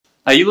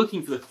Are you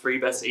looking for the 3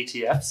 best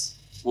ETFs?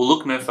 Well,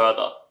 look no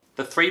further.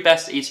 The 3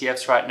 best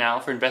ETFs right now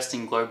for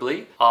investing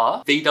globally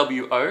are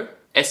VWO,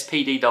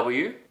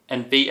 SPDW,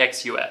 and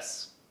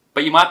VXUS.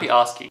 But you might be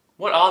asking,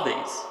 what are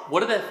these?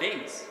 What are their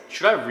fees?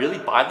 Should I really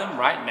buy them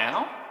right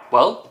now?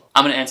 Well,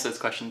 I'm going to answer those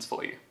questions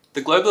for you.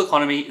 The global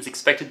economy is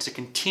expected to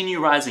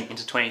continue rising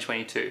into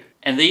 2022,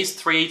 and these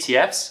 3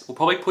 ETFs will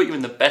probably put you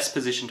in the best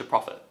position to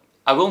profit.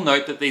 I will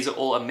note that these are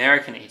all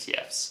American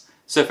ETFs,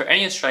 so for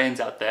any Australians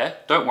out there,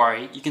 don't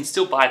worry, you can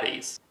still buy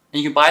these.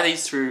 And you can buy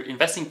these through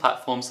investing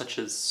platforms such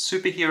as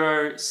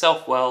Superhero,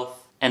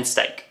 Self-Wealth, and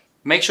Stake.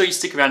 Make sure you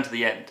stick around to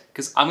the end,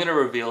 because I'm going to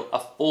reveal a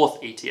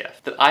 4th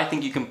ETF that I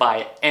think you can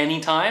buy at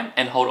any time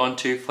and hold on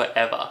to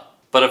forever.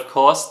 But of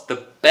course,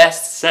 the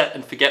best set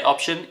and forget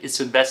option is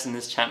to invest in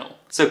this channel.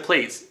 So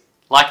please,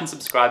 like and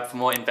subscribe for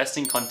more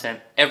investing content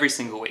every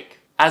single week.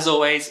 As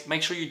always,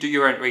 make sure you do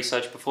your own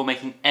research before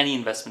making any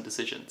investment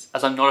decisions,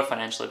 as I'm not a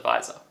financial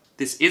advisor.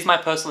 This is my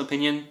personal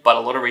opinion, but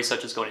a lot of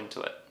research has gone into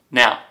it.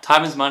 Now,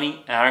 time is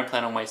money, and I don't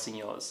plan on wasting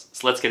yours,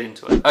 so let's get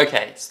into it.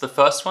 Okay, so the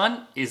first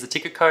one is the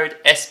ticker code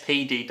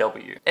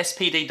SPDW.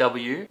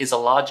 SPDW is a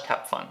large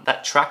cap fund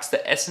that tracks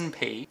the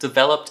S&P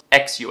Developed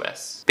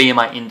ex-US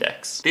BMI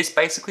index. This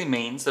basically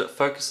means that it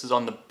focuses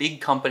on the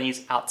big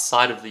companies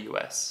outside of the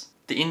US.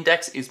 The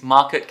index is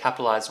market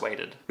capitalized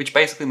weighted, which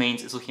basically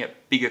means it's looking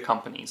at bigger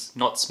companies,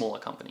 not smaller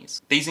companies.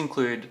 These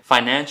include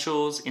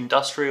financials,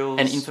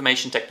 industrials, and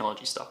information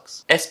technology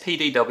stocks.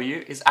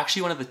 SPDW is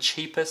actually one of the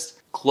cheapest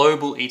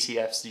global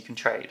ETFs you can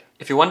trade.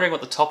 If you're wondering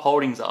what the top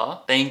holdings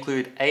are, they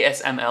include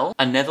ASML,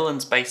 a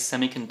Netherlands-based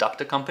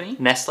semiconductor company,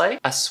 Nestle,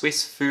 a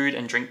Swiss food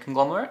and drink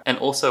conglomerate, and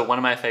also one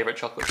of my favorite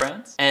chocolate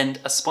brands, and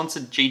a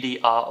sponsored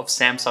GDR of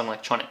Samsung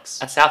Electronics,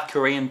 a South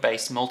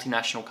Korean-based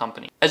multinational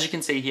company. As you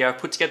can see here, I've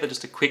put together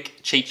just a quick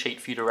cheat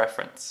sheet for you to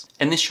reference.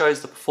 And this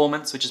shows the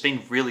performance, which has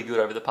been really good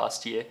over the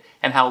past year,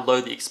 and how low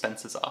the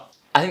expenses are.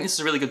 I think this is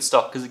a really good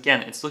stock because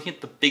again, it's looking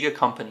at the bigger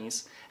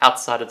companies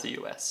outside of the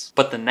US.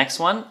 But the next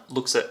one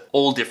looks at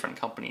all different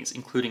companies,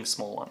 including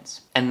small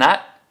ones. And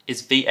that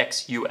is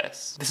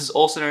VXUS. This is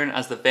also known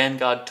as the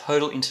Vanguard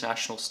Total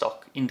International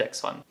Stock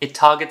Index Fund. It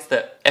targets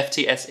the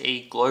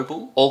FTSE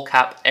Global All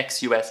Cap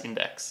ex-US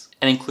Index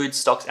and includes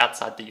stocks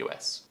outside the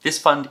US. This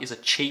fund is a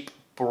cheap,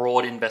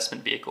 broad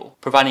investment vehicle,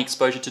 providing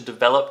exposure to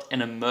developed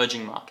and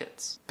emerging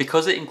markets.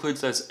 Because it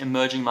includes those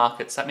emerging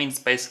markets, that means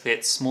basically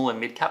it's small and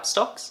mid-cap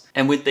stocks.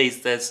 And with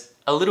these, there's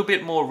a little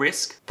bit more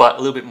risk, but a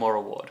little bit more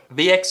reward.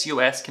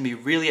 VXUS can be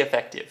really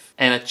effective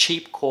and a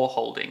cheap core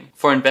holding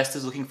for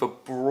investors looking for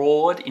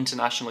broad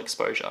international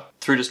exposure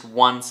through just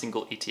one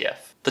single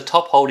ETF. The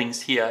top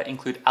holdings here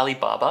include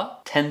Alibaba,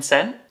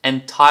 Tencent,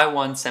 and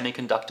Taiwan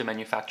Semiconductor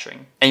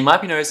Manufacturing. And you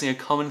might be noticing a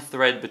common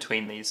thread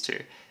between these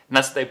two, and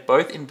that's that they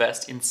both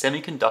invest in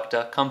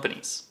semiconductor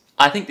companies.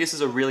 I think this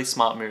is a really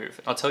smart move,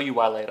 and I'll tell you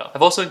why later.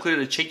 I've also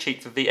included a cheat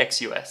sheet for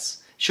VXUS.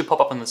 Should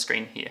pop up on the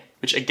screen here,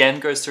 which again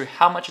goes through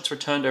how much it's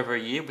returned over a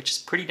year, which is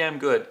pretty damn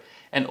good,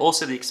 and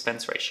also the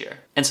expense ratio.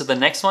 And so the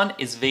next one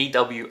is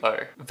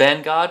VWO,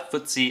 Vanguard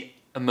FTSE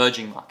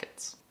Emerging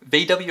Markets.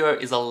 VWO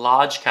is a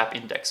large cap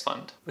index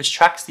fund, which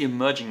tracks the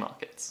emerging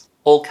markets.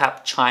 All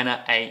cap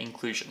China A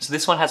inclusion. So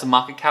this one has a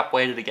market cap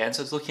weighted again,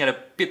 so it's looking at a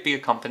bit bigger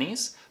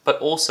companies, but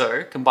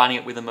also combining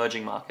it with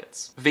emerging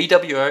markets.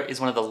 VWO is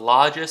one of the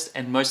largest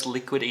and most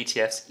liquid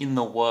ETFs in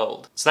the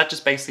world. So that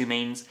just basically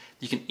means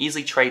you can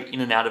easily trade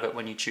in and out of it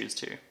when you choose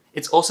to.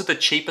 It's also the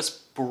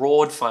cheapest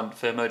broad fund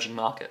for emerging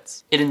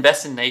markets. It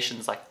invests in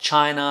nations like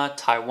China,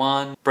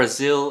 Taiwan,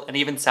 Brazil, and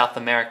even South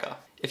America.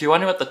 If you're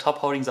wondering what the top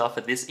holdings are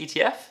for this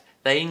ETF,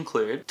 they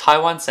include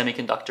Taiwan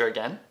Semiconductor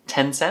again,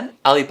 Tencent,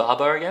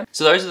 Alibaba again.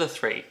 So those are the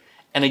 3.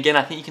 And again,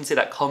 I think you can see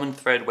that common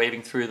thread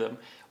waving through them,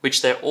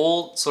 which they're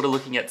all sort of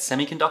looking at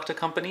semiconductor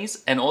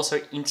companies and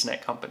also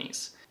internet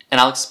companies. And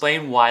I'll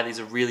explain why these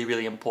are really,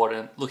 really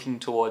important looking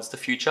towards the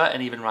future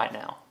and even right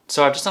now.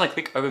 So I've just done a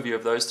quick overview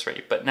of those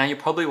 3, but now you're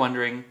probably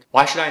wondering,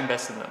 why should I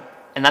invest in them?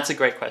 And that's a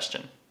great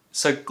question.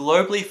 So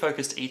globally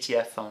focused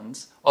ETF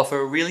funds offer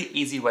a really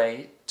easy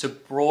way to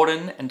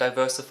broaden and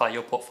diversify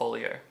your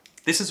portfolio.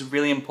 This is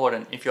really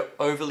important if you're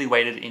overly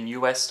weighted in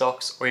US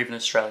stocks or even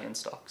Australian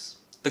stocks.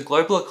 The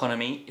global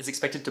economy is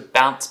expected to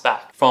bounce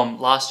back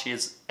from last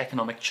year's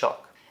economic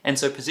shock. And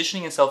so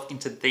positioning yourself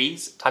into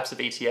these types of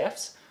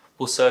ETFs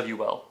will serve you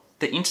well.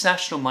 The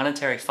International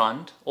Monetary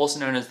Fund, also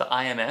known as the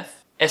IMF,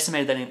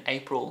 estimated that in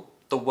April,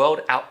 the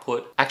world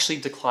output actually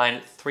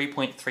declined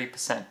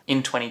 3.3%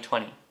 in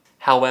 2020.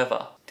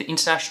 However, the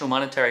International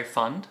Monetary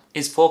Fund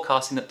is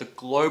forecasting that the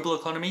global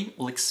economy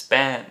will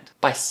expand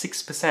by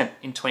 6%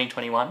 in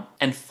 2021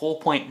 and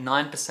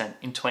 4.9%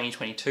 in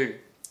 2022.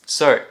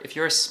 So if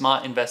you're a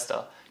smart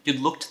investor, you'd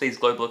look to these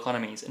global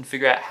economies and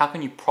figure out how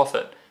can you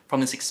profit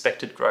from this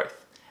expected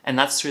growth. And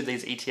that's through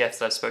these ETFs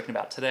that I've spoken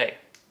about today.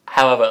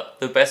 However,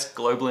 the best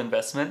global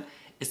investment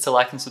is to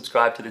like and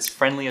subscribe to this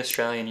friendly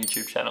Australian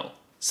YouTube channel.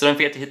 So don't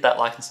forget to hit that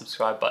like and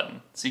subscribe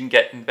button so you can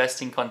get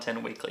investing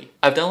content weekly.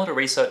 I've done a lot of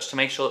research to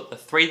make sure that the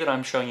 3 that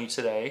I'm showing you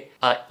today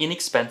are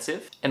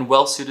inexpensive and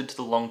well suited to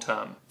the long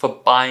term for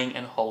buying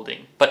and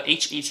holding. But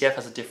each ETF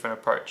has a different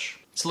approach.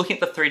 So looking at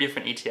the three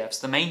different ETFs,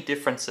 the main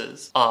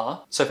differences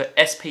are, so for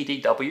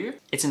SPDW,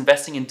 it's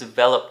investing in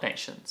developed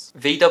nations.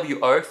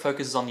 VWO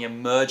focuses on the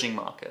emerging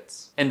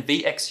markets. And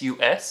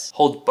VXUS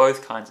holds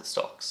both kinds of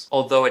stocks,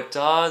 although it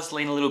does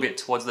lean a little bit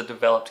towards the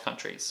developed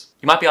countries.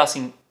 You might be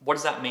asking, what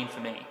does that mean for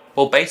me?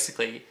 Well,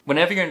 basically,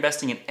 whenever you're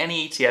investing in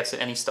any ETFs or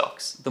any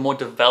stocks, the more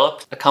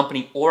developed a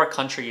company or a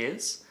country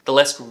is, the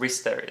less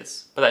risk there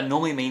is. But that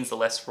normally means the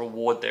less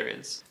reward there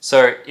is.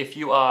 So if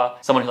you are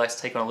someone who likes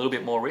to take on a little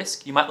bit more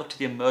risk, you might look to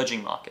the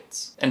emerging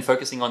markets and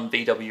focusing on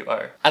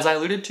VWO. As I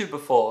alluded to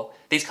before,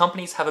 these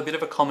companies have a bit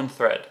of a common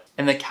thread,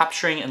 and they're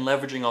capturing and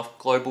leveraging off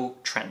global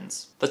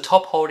trends. The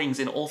top holdings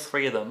in all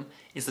three of them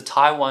is the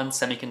Taiwan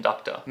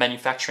Semiconductor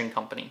Manufacturing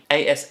Company,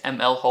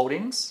 ASML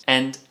Holdings,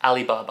 and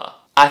Alibaba.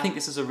 I think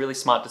this is a really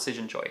smart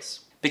decision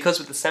choice. Because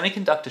with the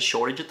semiconductor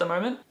shortage at the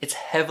moment, it's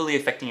heavily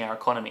affecting our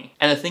economy.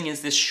 And the thing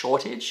is, this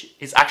shortage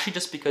is actually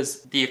just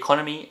because the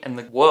economy and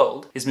the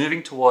world is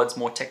moving towards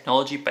more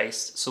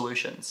technology-based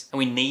solutions. And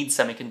we need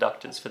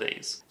semiconductors for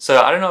these.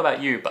 So I don't know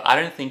about you, but I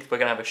don't think we're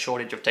gonna have a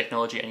shortage of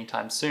technology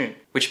anytime soon,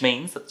 which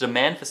means that the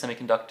demand for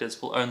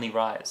semiconductors will only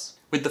rise.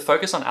 With the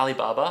focus on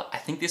Alibaba, I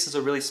think this is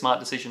a really smart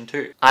decision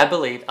too. I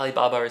believe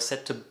Alibaba is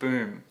set to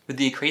boom with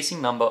the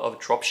increasing number of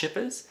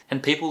dropshippers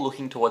and people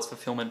looking towards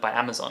fulfillment by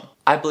Amazon.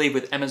 I believe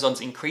with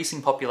Amazon's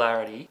increasing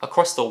popularity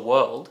across the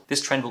world,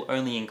 this trend will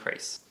only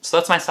increase. So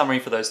that's my summary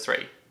for those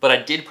three. But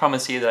I did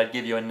promise you that I'd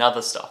give you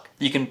another stock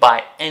that you can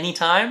buy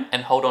anytime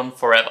and hold on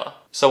forever.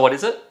 So what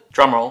is it?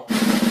 Drumroll.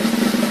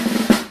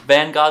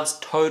 Vanguard's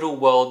Total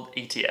World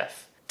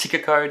ETF. Ticker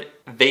code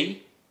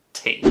VT.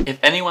 If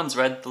anyone's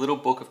read the little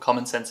book of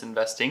common sense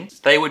investing,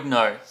 they would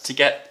know to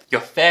get your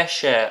fair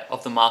share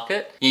of the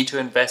market, you need to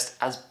invest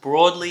as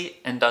broadly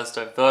and as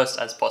diverse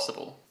as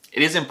possible.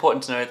 It is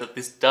important to know that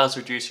this does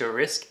reduce your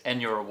risk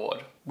and your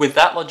reward. With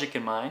that logic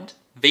in mind,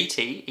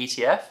 VT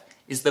ETF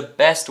is the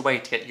best way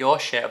to get your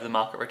share of the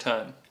market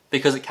return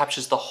because it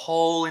captures the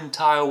whole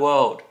entire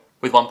world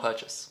with one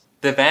purchase.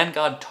 The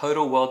Vanguard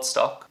Total World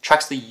stock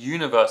tracks the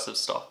universe of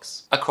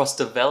stocks across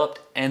developed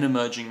and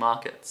emerging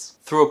markets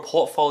through a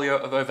portfolio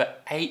of over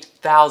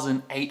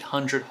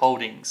 8,800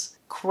 holdings.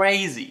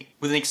 Crazy!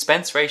 With an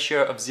expense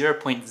ratio of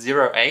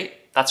 0.08,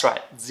 that's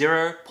right,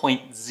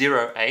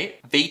 0.08,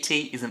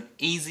 VT is an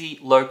easy,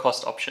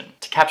 low-cost option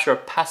to capture a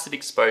passive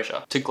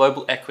exposure to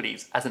global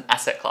equities as an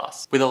asset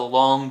class with a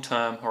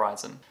long-term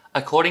horizon.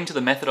 According to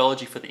the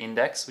methodology for the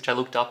index, which I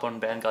looked up on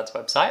Vanguard's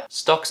website,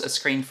 stocks are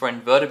screened for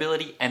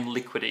invertibility and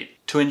liquidity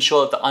to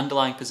ensure that the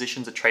underlying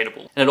positions are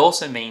tradable. And it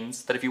also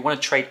means that if you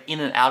want to trade in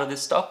and out of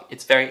this stock,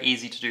 it's very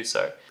easy to do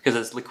so because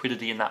there's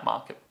liquidity in that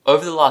market.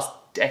 Over the last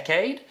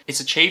decade, it's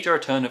achieved a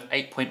return of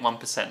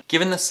 8.1%.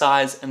 Given the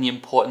size and the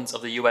importance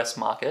of the US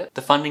market,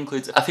 the fund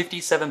includes a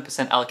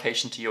 57%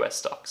 allocation to US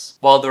stocks,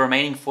 while the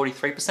remaining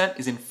 43%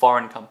 is in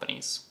foreign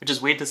companies, which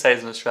is weird to say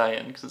as an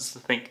Australian because I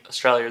think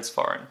Australia is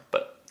foreign,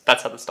 but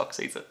that's how the stock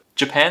sees it.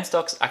 Japan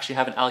stocks actually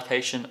have an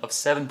allocation of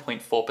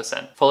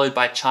 7.4%, followed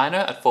by China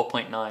at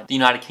 4.9%, the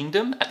United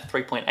Kingdom at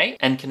 3.8%,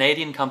 and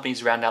Canadian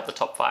companies round out the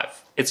top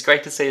 5. It's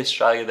great to see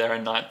Australia there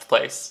in 9th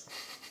place.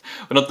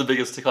 We're not the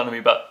biggest economy,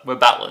 but we're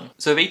battling.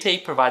 So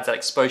VT provides that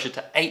exposure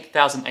to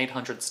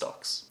 8,800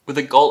 stocks with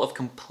a goal of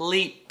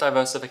complete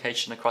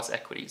diversification across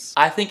equities.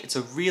 I think it's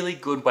a really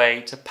good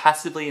way to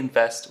passively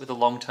invest with a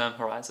long-term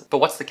horizon. But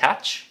what's the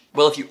catch?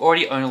 Well, if you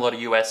already own a lot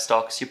of US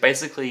stocks, you're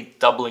basically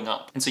doubling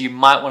up. And so you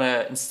might want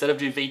to, instead of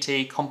do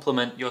VT,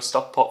 complement your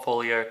stock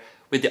portfolio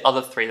with the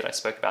other three that I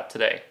spoke about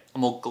today, a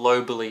more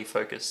globally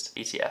focused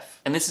ETF.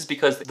 And this is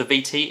because the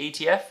VT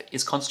ETF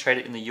is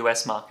concentrated in the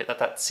US market at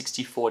that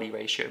 60-40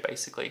 ratio,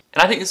 basically.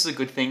 And I think this is a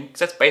good thing because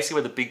that's basically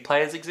where the big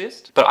players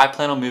exist, but I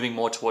plan on moving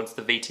more towards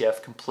the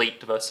VTF complete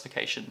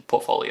diversification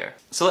portfolio.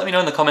 So let me know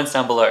in the comments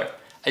down below.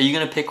 Are you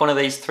going to pick one of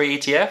these three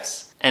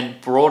ETFs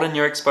and broaden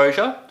your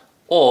exposure?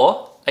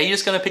 Or are you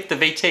just going to pick the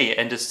VT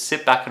and just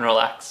sit back and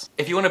relax?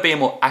 If you want to be a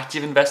more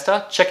active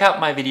investor, check out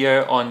my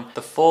video on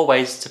the 4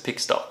 ways to pick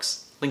stocks.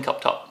 Link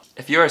up top.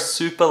 If you're a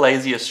super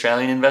lazy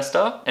Australian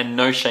investor, and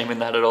no shame in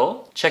that at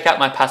all, check out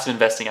my passive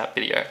investing app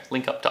video.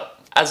 Link up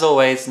top. As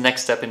always,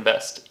 next step,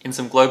 invest in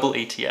some global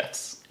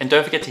ETFs. And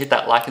don't forget to hit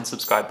that like and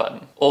subscribe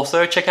button.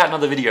 Also, check out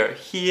another video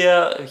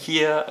here,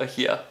 here, or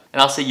here.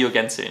 And I'll see you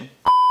again soon.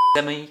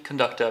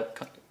 Semiconductor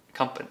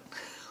company.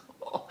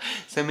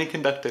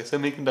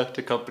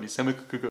 Semiconductor company.